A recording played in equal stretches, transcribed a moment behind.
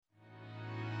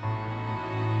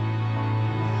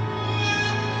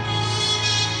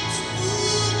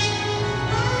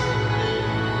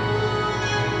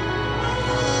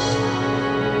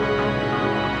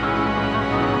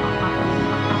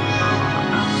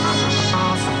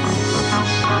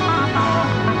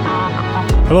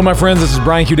Hello, my friends. This is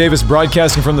Brian Q. Davis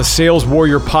broadcasting from the Sales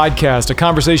Warrior Podcast, a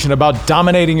conversation about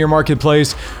dominating your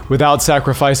marketplace without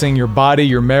sacrificing your body,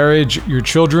 your marriage, your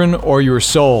children, or your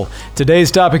soul.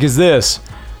 Today's topic is this: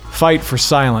 fight for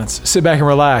silence. Sit back and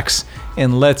relax,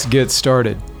 and let's get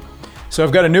started. So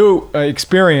I've got a new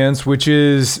experience, which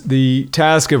is the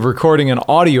task of recording an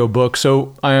audiobook.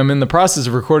 So I am in the process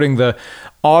of recording the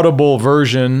Audible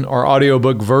version or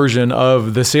audiobook version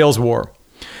of The Sales War.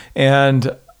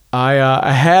 And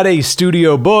I had a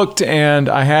studio booked, and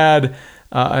I have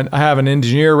an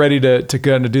engineer ready to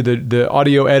kind of do the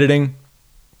audio editing.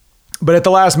 But at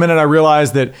the last minute, I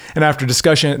realized that, and after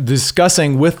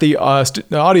discussing with the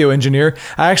audio engineer,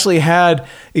 I actually had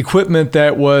equipment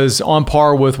that was on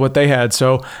par with what they had.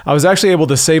 So I was actually able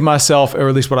to save myself, or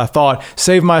at least what I thought,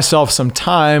 save myself some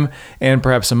time and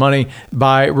perhaps some money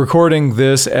by recording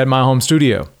this at my home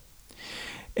studio.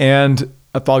 And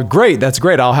I thought, great, that's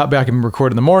great. I can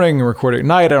record in the morning and record at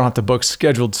night. I don't have to book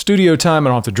scheduled studio time. I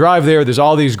don't have to drive there. There's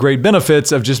all these great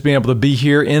benefits of just being able to be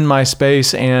here in my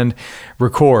space and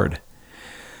record.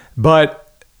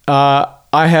 But I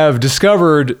have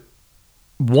discovered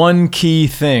one key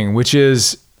thing, which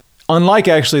is, unlike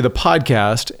actually the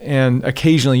podcast, and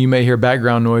occasionally you may hear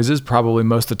background noises, probably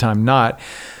most of the time not,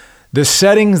 the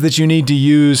settings that you need to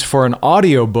use for an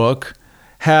audiobook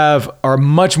are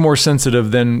much more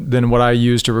sensitive than what I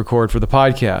use to record for the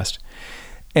podcast.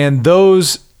 And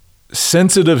those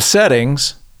sensitive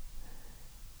settings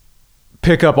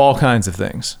pick up all kinds of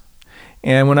things.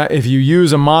 And if you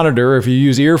use a monitor, if you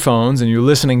use earphones and you're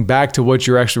listening back to what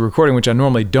you're actually recording, which I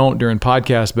normally don't during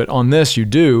podcasts, but on this you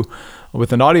do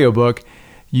with an audiobook,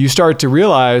 you start to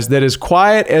realize that as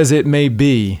quiet as it may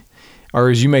be, or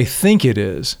as you may think it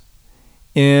is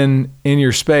in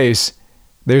your space,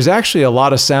 there's actually a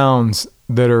lot of sounds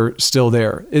that are still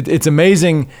there. It's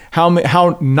amazing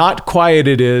how not quiet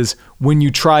it is when you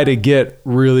try to get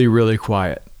really, really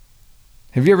quiet.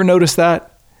 Have you ever noticed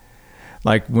that?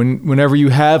 Like whenever you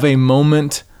have a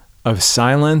moment of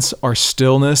silence or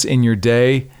stillness in your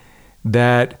day,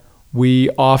 that we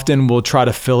often will try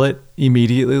to fill it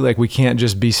immediately. Like we can't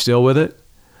just be still with it.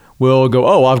 We'll go,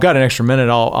 oh, I've got an extra minute.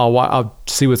 I'll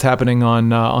see what's happening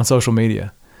on social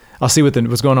media. I'll see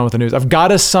what's going on with the news. I've got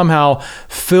to somehow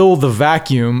fill the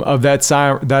vacuum of that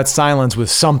silence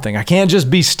with something. I can't just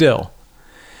be still.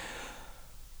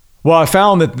 Well, I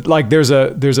found that like there's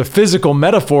a physical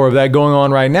metaphor of that going on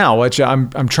right now, which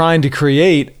I'm trying to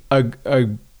create a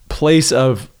place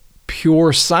of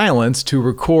pure silence to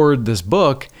record this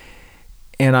book,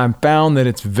 and I found that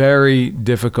it's very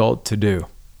difficult to do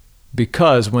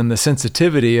because when the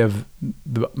sensitivity of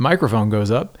the microphone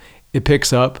goes up, it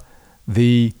picks up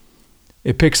the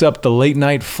late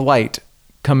night flight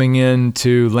coming in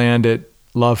to land at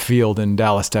Love Field in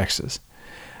Dallas, Texas.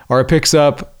 Or it picks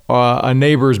up a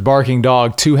neighbor's barking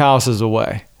dog 2 houses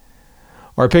away.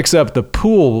 Or it picks up the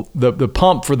pool, the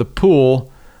pump for the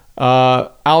pool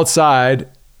outside,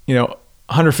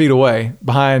 100 feet away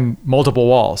behind multiple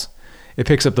walls. It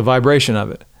picks up the vibration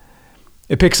of it.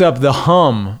 It picks up the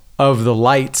hum of the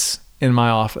lights in my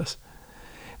office.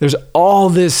 There's all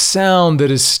this sound that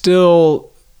is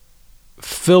still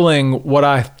filling what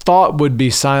I thought would be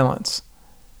silence.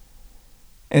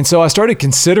 And so I started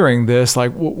considering this,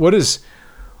 like, what is,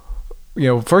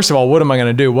 first of all, what am I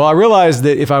going to do? Well, I realized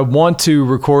that if I want to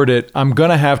record it, I'm going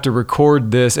to have to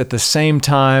record this at the same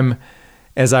time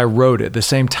as I wrote it, the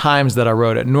same times that I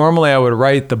wrote it. Normally I would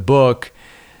write the book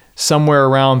somewhere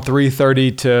around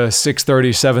 3:30 to 6:30,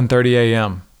 7:30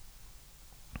 a.m.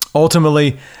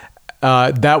 Ultimately,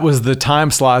 that was the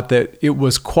time slot that it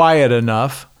was quiet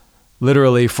enough,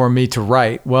 literally, for me to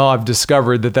write. Well, I've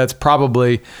discovered that that's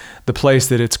probably the place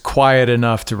that it's quiet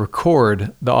enough to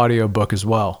record the audiobook as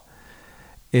well.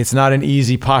 It's not an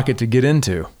easy pocket to get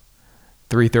into,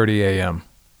 3:30 a.m.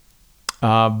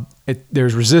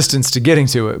 There's resistance to getting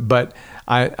to it, but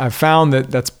I found that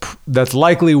that's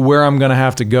likely where I'm going to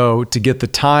have to go to get the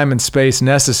time and space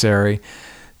necessary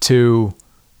to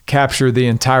capture the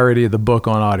entirety of the book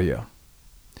on audio.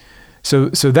 So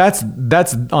that's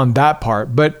on that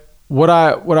part. But what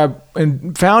I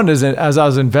found as I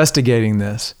was investigating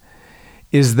this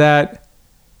is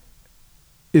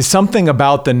something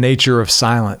about the nature of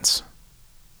silence,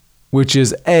 which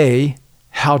is A,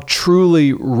 how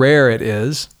truly rare it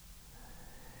is,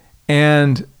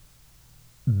 and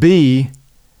B,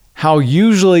 how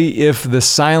usually if the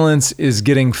silence is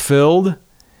getting filled,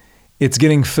 it's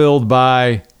getting filled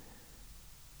by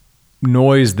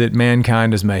noise that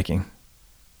mankind is making.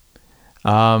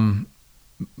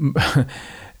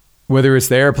 Whether it's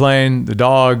the airplane, the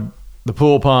dog, the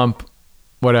pool pump,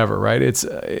 whatever, right? It's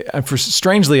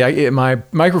strangely, my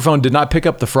microphone did not pick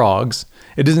up the frogs.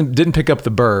 It didn't pick up the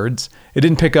birds. It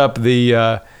didn't pick up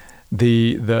the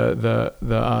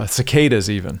cicadas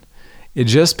even. It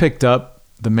just picked up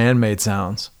the man-made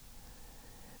sounds.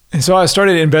 And so I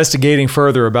started investigating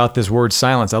further about this word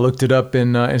silence. I looked it up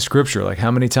in Scripture, like how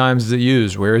many times is it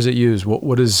used? Where is it used?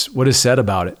 What is said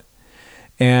about it?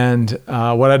 And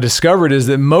what I discovered is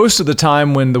that most of the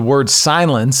time when the word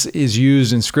silence is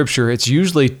used in Scripture, it's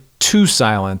usually to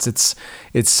silence. It's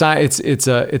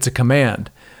a command,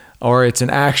 or it's an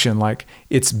action. Like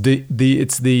it's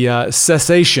the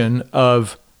cessation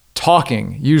of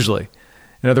talking. Usually,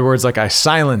 in other words, like I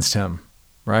silenced him,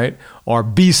 right? Or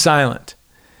be silent.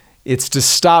 It's to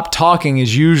stop talking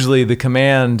is usually the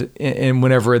command in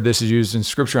whenever this is used in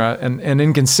Scripture. And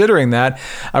in considering that,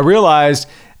 I realized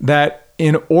that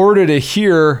in order to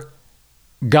hear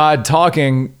God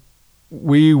talking,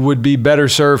 we would be better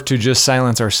served to just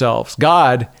silence ourselves.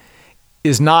 God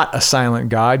is not a silent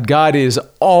God. God is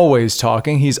always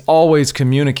talking. He's always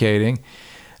communicating.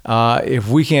 If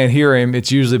we can't hear him,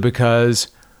 it's usually because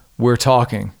we're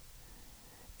talking.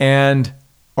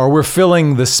 Or we're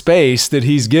filling the space that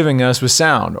he's giving us with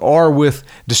sound, or with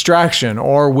distraction,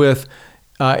 or with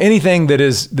anything that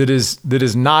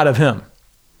is not of him.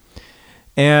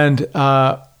 And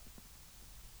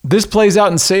this plays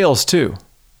out in sales too,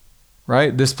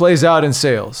 right? This plays out in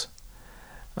sales.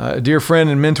 A dear friend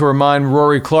and mentor of mine,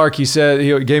 Rory Clark, he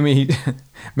gave me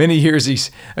many years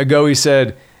ago. He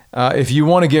said, "If you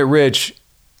want to get rich,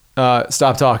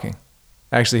 stop talking."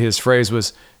 Actually, his phrase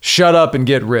was, "Shut up and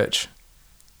get rich."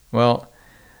 Well,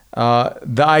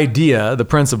 the idea, the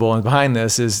principle behind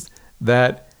this is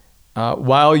that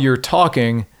while you're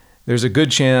talking, there's a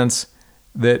good chance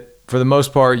that for the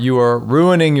most part you are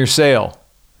ruining your sale,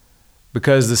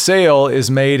 because the sale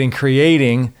is made in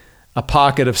creating a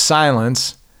pocket of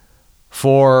silence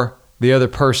for the other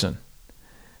person.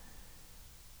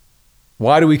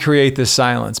 Why do we create this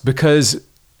silence? Because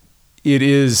it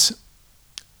is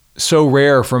so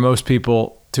rare for most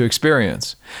people to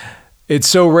experience. It's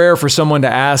so rare for someone to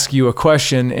ask you a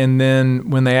question, and then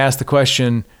when they ask the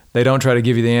question, they don't try to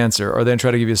give you the answer, or they don't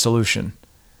try to give you a solution.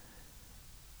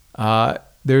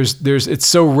 It's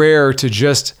so rare to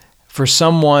just for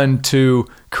someone to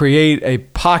create a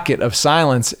pocket of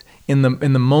silence in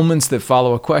the moments that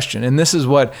follow a question. And this is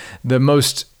what the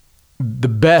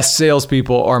best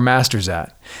salespeople are masters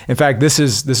at. In fact, this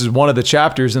is one of the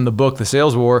chapters in the book, The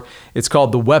Sales War. It's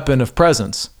called The Weapon of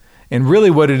Presence. And really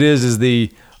what it is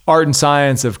the art and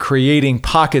science of creating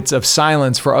pockets of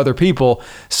silence for other people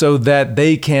so that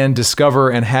they can discover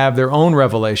and have their own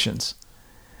revelations.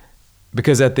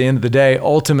 Because at the end of the day,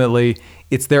 ultimately,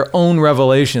 it's their own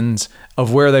revelations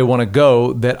of where they want to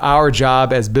go that our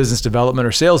job as business development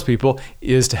or salespeople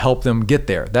is to help them get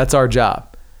there. That's our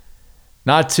job.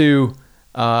 Not to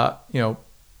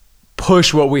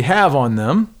push what we have on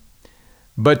them,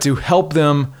 but to help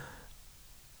them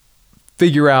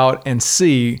figure out and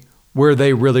see where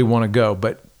they really want to go.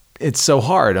 But it's so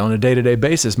hard on a day-to-day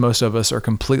basis. Most of us are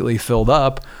completely filled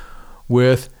up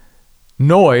with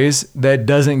noise that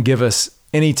doesn't give us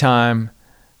any time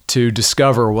to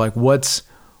discover, like, what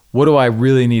do I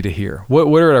really need to hear?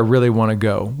 Where do I really want to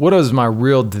go? What is my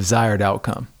real desired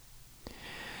outcome?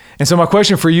 And so my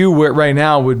question for you right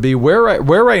now would be, where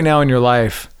right now in your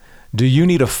life do you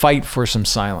need to fight for some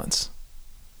silence?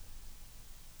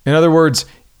 In other words,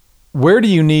 where do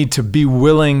you need to be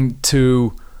willing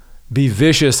to be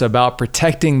vicious about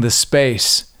protecting the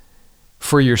space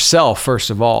for yourself, first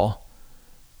of all?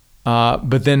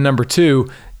 But then number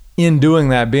two, in doing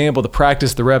that, being able to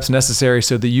practice the reps necessary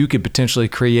so that you could potentially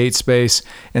create space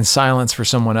and silence for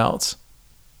someone else,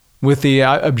 with the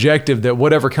objective that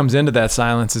whatever comes into that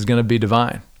silence is going to be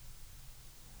divine.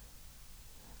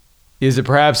 Is it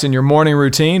perhaps in your morning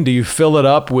routine? Do you fill it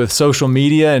up with social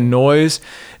media and noise?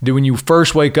 When you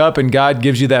first wake up and God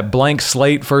gives you that blank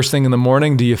slate first thing in the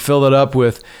morning, do you fill it up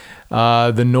with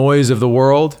the noise of the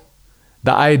world?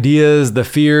 The ideas, the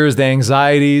fears, the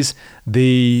anxieties,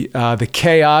 the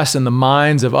chaos in the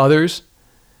minds of others?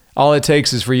 All it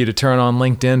takes is for you to turn on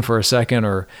LinkedIn for a second,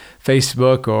 or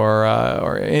Facebook,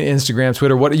 or Instagram,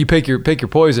 Twitter. What you pick your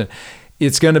poison.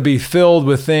 It's going to be filled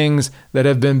with things that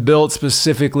have been built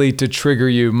specifically to trigger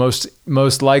you,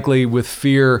 most likely with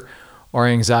fear or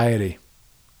anxiety.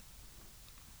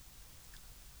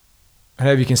 And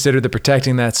have you considered that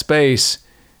protecting that space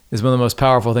is one of the most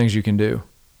powerful things you can do?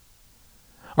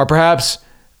 Or perhaps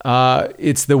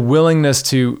it's the willingness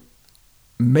to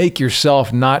make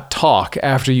yourself not talk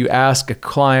after you ask a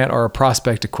client or a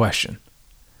prospect a question.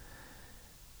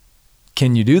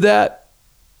 Can you do that?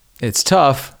 It's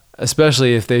tough,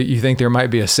 especially if you think there might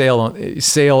be a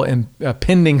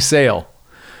pending sale.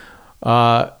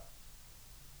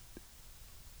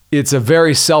 It's a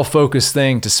very self-focused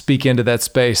thing to speak into that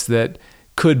space that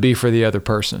could be for the other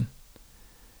person.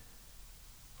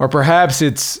 Or perhaps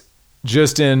it's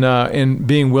just in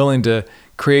being willing to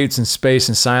create some space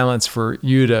and silence for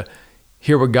you to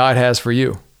hear what God has for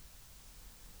you.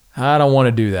 I don't want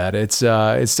to do that.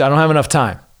 I don't have enough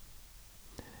time.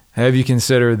 Have you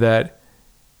considered that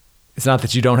it's not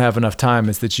that you don't have enough time,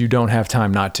 it's that you don't have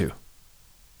time not to?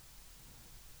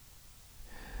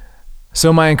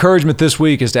 So my encouragement this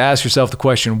week is to ask yourself the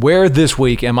question, where this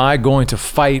week am I going to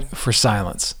fight for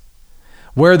silence?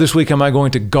 Where this week am I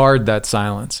going to guard that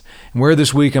silence? And where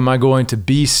this week am I going to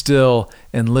be still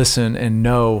and listen and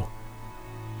know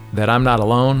that I'm not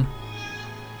alone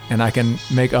and I can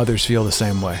make others feel the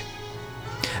same way?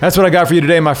 That's what I got for you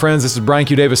today, my friends. This is Brian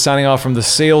Q. Davis signing off from the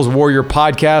Sales Warrior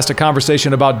Podcast, a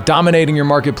conversation about dominating your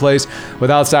marketplace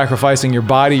without sacrificing your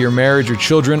body, your marriage, your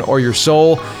children, or your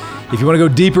soul. If you want to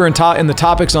go deeper in the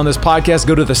topics on this podcast,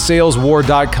 go to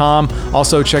thesaleswar.com.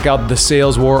 Also, check out The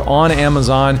Sales War on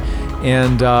Amazon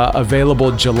and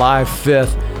available July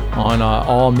 5th on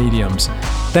all mediums.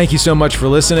 Thank you so much for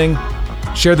listening.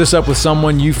 Share this up with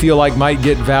someone you feel like might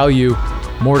get value.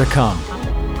 More to come.